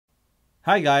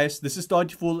Hi guys, this is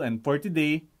Audiofool, and for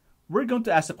today, we're going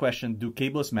to ask the question, do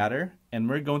cables matter? And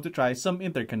we're going to try some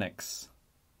interconnects.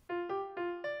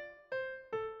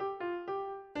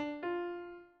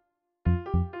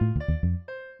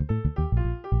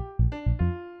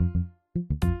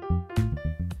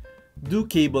 Do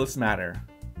cables matter?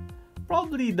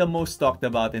 Probably the most talked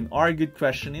about and argued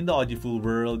question in the Audiofool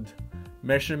world.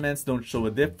 Measurements don't show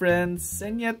a difference,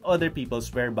 and yet other people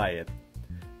swear by it.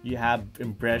 You have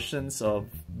impressions of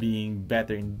being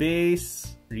better in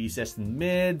bass, recessed in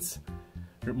mids,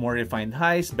 more refined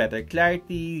highs, better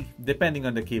clarity, depending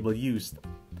on the cable used.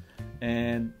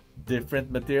 And different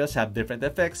materials have different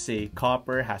effects. Say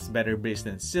copper has better bass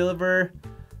than silver,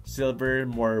 silver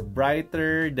more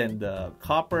brighter than the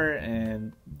copper,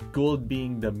 and gold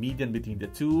being the median between the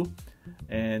two.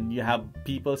 And you have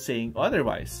people saying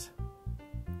otherwise.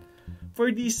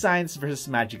 For these science versus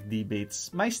magic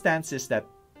debates, my stance is that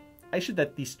I should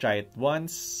at least try it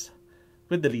once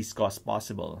with the least cost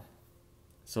possible.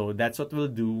 So that's what we'll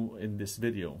do in this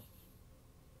video.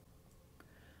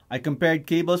 I compared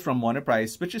cables from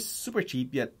Monoprice, which is super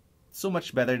cheap yet so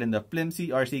much better than the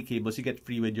flimsy RCA cables you get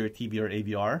free with your TV or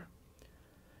AVR.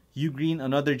 Ugreen,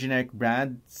 another generic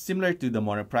brand similar to the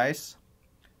Monoprice.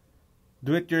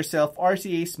 Do-it-yourself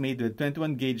RCAs made with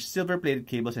 21 gauge silver plated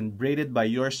cables and braided by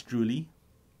yours truly.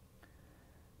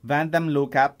 Damme low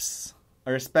caps,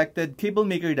 a respected cable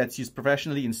maker that's used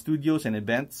professionally in studios and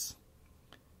events.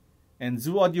 And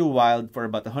Zoo Audio Wylde for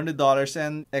about $100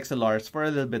 and XLRs for a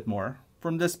little bit more.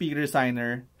 From the speaker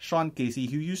designer Sean Casey,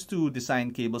 who used to design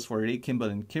cables for Ray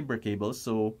Kimball and Kimber Cables,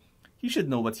 so he should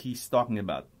know what he's talking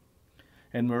about.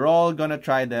 And we're all gonna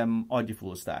try them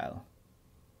Audiofool style.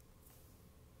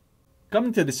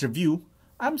 Coming to this review,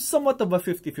 I'm somewhat of a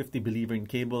 50-50 believer in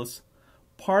cables.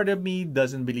 Part of me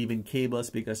doesn't believe in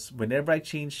cables because whenever I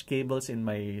change cables in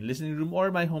my listening room or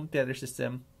my home theater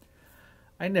system,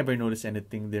 I never notice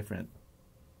anything different.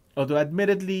 Although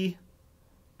admittedly,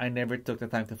 I never took the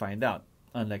time to find out,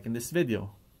 unlike in this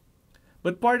video.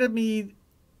 But part of me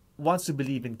wants to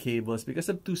believe in cables because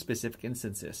of two specific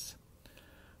instances.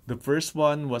 The first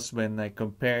one was when I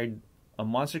compared a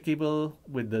monster cable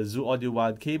with the Zoo Audio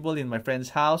Wylde cable in my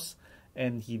friend's house,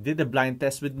 and he did a blind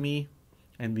test with me,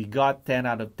 and we got 10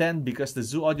 out of 10 because the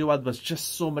Zoo Audio Wylde was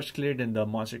just so much clearer than the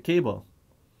monster cable.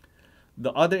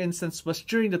 The other instance was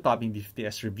during the Topping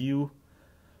D50S review,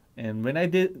 and when I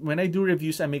do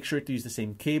reviews, I make sure to use the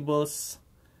same cables.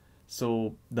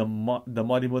 So the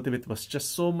Modi Multibit was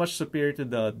just so much superior to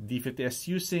the D50S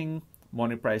using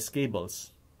Monoprice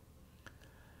cables.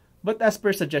 But as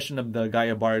per suggestion of the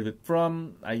guy I borrowed it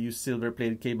from, I used silver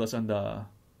plated cables on the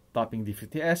Topping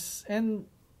D50S, and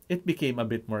it became a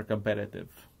bit more competitive.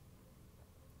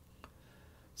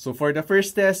 So for the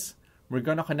first test, we're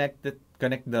gonna connect the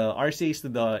RCAs to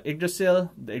the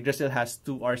Yggdrasil. The Yggdrasil has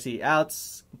two RCA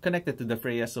outs connected to the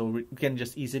Freya, so we can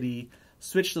just easily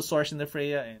switch the source in the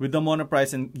Freya. With the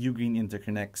Monoprice and Ugreen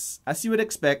Interconnects, as you would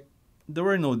expect, there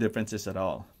were no differences at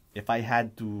all. If I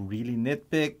had to really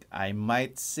nitpick, I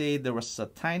might say there was a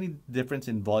tiny difference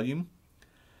in volume,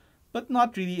 but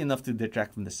not really enough to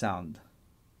detract from the sound.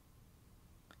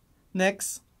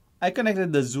 Next, I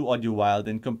connected the Zoo Audio Wylde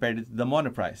and compared it to the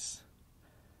Monoprice.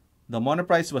 The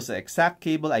Monoprice was the exact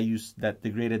cable I used that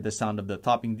degraded the sound of the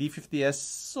Topping D50S,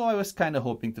 so I was kind of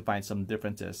hoping to find some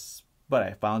differences, but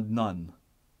I found none.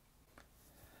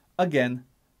 Again,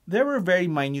 there were very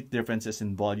minute differences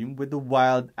in volume, with the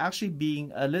Wylde actually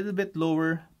being a little bit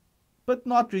lower, but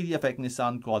not really affecting the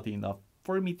sound quality enough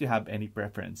for me to have any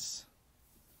preference.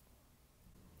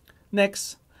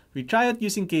 Next, we try out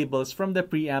using cables from the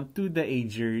preamp to the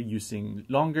Ager using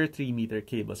longer 3-meter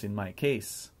cables in my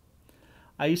case.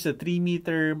 I used a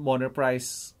 3-meter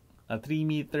Monoprice, a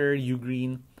 3-meter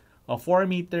Ugreen, a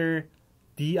 4-meter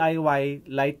DIY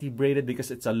lightly braided because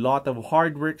it's a lot of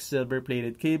hard work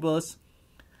silver-plated cables,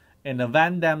 and a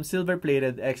Damme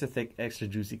silver-plated extra thick, extra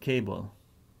juicy cable.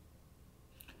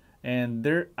 And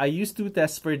I used two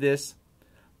tests for this.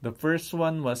 The first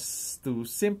one was to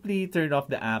simply turn off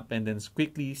the amp and then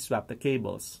quickly swap the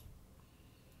cables.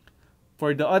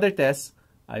 For the other test,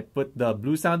 I put the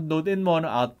blue sound node in mono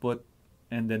output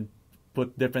and then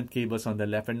put different cables on the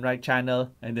left and right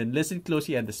channel, and then listen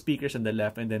closely at the speakers on the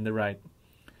left and then the right.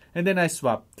 And then I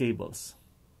swapped cables.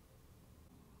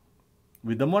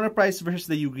 With the Monoprice versus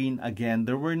the Ugreen, again,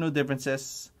 there were no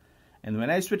differences. And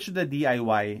when I switched to the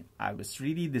DIY, I was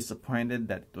really disappointed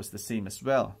that it was the same as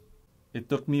well. It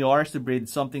took me hours to braid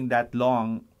something that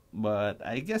long, but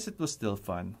I guess it was still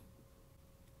fun.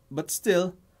 But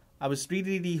still, I was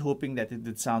really hoping that it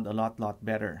would sound a lot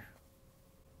better.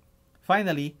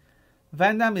 Finally,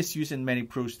 Damme is used in many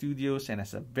pro studios and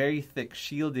has a very thick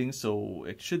shielding, so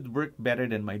it should work better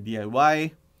than my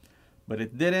DIY. But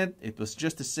it didn't, it was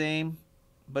just the same,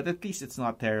 but at least it's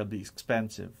not terribly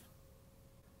expensive.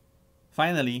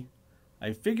 Finally,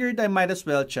 I figured I might as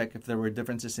well check if there were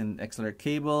differences in XLR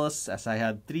cables, as I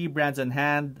had 3 brands on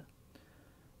hand.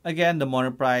 Again, the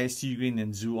Monoprice, Ugreen,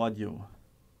 and Zoo Audio.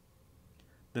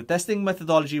 The testing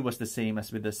methodology was the same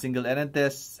as with the single NN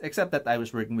tests, except that I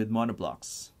was working with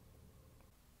monoblocks.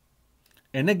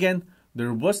 And again,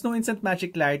 there was no instant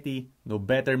magic clarity, no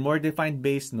better, more defined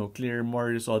bass, no clearer, more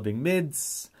resolving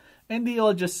mids, and they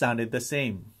all just sounded the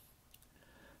same.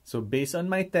 So based on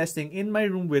my testing in my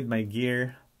room with my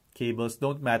gear, cables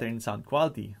don't matter in sound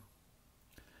quality.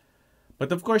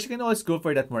 But of course, you can always go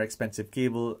for that more expensive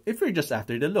cable if you're just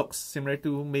after the looks, similar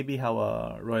to maybe how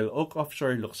a Royal Oak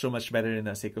Offshore looks so much better than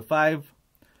a Seiko 5,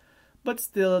 but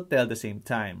still tell the same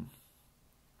time.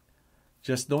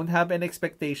 Just don't have any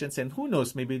expectations, and who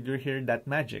knows, maybe you'll hear that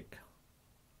magic.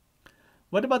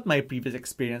 What about my previous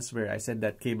experience where I said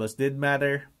that cables did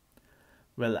matter?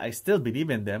 Well, I still believe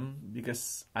in them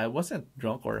because I wasn't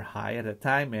drunk or high at the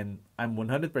time, and I'm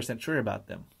 100% sure about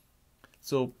them.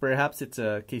 So perhaps it's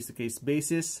a case-to-case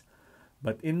basis,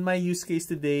 but in my use case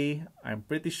today, I'm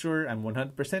pretty sure, I'm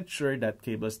 100% sure that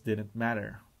cables didn't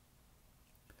matter.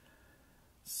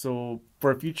 So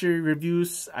for future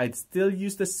reviews, I'd still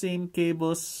use the same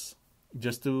cables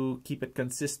just to keep it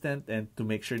consistent and to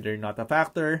make sure they're not a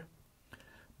factor.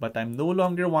 But I'm no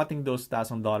longer wanting those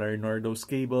 $1,000 nor those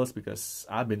cables because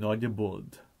I've been audio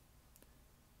bold.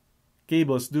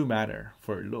 Cables do matter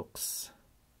for looks.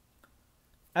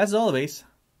 As always,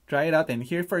 try it out and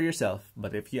hear for yourself,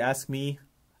 but if you ask me,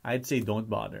 I'd say don't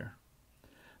bother.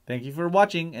 Thank you for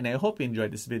watching, and I hope you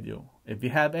enjoyed this video. If you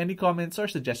have any comments or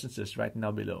suggestions, just write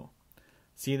now below.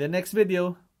 See you in the next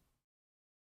video.